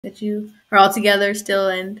that you are all together still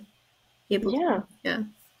and able Yeah. to. Yeah.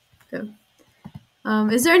 So,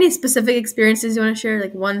 is there any specific experiences you want to share?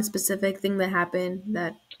 Like one specific thing that happened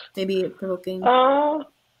that maybe provoking?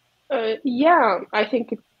 Yeah, I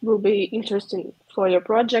think it will be interesting for your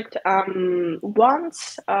project.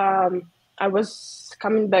 Once I was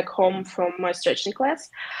coming back home from my stretching class,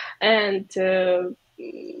 and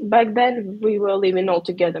back then we were living all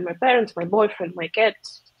together. My parents, my boyfriend, my cat,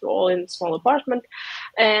 all in a small apartment.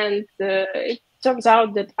 And it turns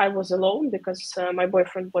out that I was alone because my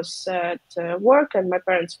boyfriend was at work and my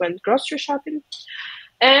parents went grocery shopping.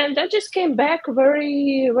 And I just came back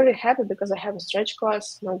very, very happy because I have a stretch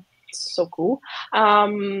class. No, it's so cool.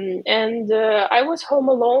 And I was home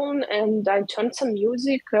alone and I turned some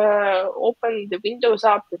music, opened the windows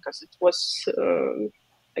up because it was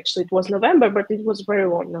actually it was November, but it was very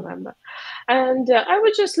warm November. And I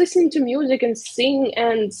was just listening to music and sing,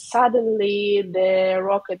 and suddenly the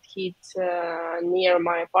rocket hit near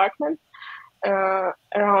my apartment,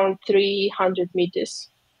 around 300 meters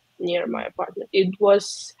near my apartment. It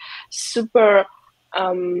was super.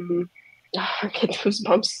 I get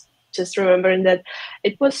goosebumps just remembering that.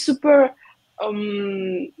 It was super.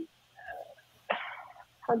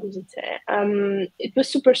 How does it say? It was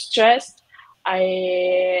super stressed.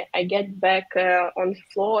 I get back on the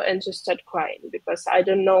floor and just start crying because I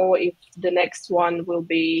don't know if the next one will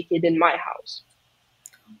be hit in my house.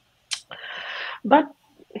 But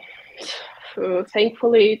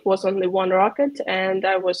thankfully, it was only one rocket, and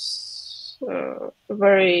I was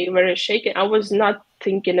very, very shaken. I was not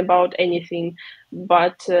thinking about anything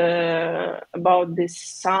but about this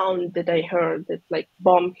sound that I heard, that like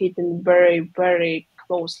bomb hitting very, very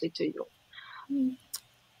closely to you.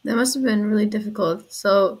 That must have been really difficult.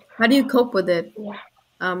 So, how do you cope with it? Yeah.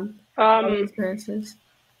 All the Um, experiences.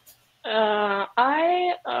 uh,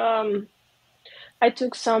 I um, I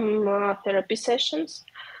took some therapy sessions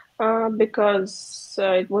because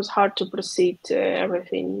it was hard to proceed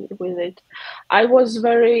everything with it. I was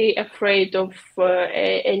very afraid of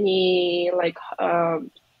any like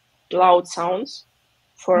loud sounds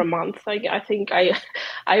for a month. I think I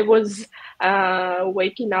I was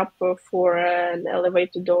waking up for an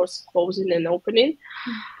elevator doors closing and opening.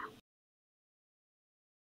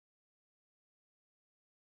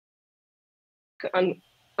 And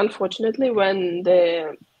unfortunately, when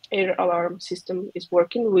the air alarm system is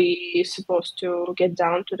working, we supposed to get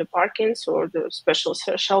down to the parkings or the special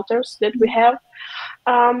shelters that we have,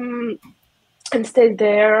 um, and stay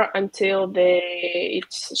there until it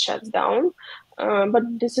shuts down. But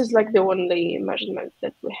this is like the only measurement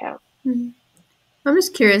that we have. Mhm. I'm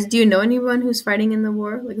just curious. Do you know anyone who's fighting in the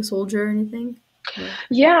war, like a soldier or anything? Or-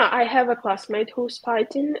 Yeah, I have a classmate who's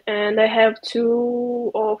fighting, and I have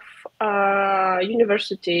two of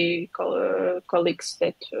university colleagues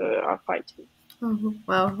that are fighting. Oh,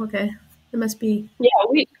 wow. Okay. It must be Yeah,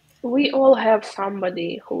 we all have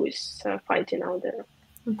somebody who is fighting out there.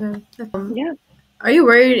 okay. Yeah. Are you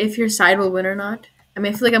worried if your side will win or not? I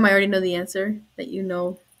mean, I feel like I might already know the answer that you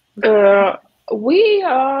know. Uh, we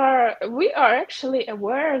are actually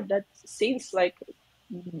aware that since like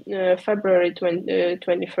February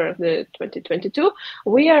 21st, 2022,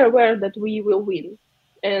 we are aware that we will win,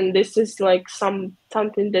 and this is like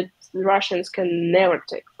something that the Russians can never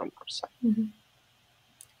take from our side. Mhm.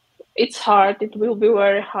 It's hard. It will be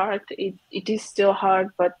very hard. It is still hard,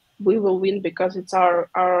 but we will win because it's our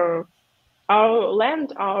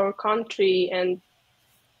land, our country, and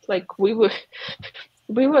like we will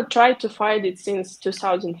try to fight it since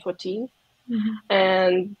 2014, Mhm.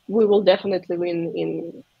 and we will definitely win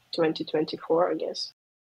in 2024, I guess.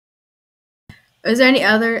 Is there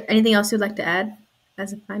anything else you'd like to add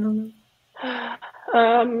as a final note?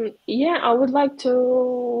 Yeah, I would like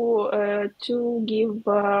to give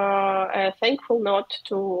a thankful note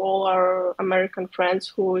to all our American friends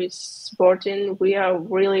who is supporting. We are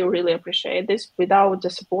really, really appreciate this. Without the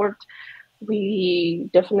support, we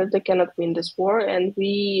definitely cannot win this war. And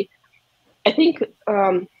I think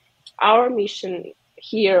our mission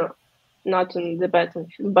here, not in the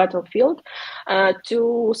battlefield, to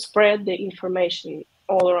spread the information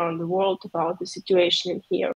all around the world about the situation here.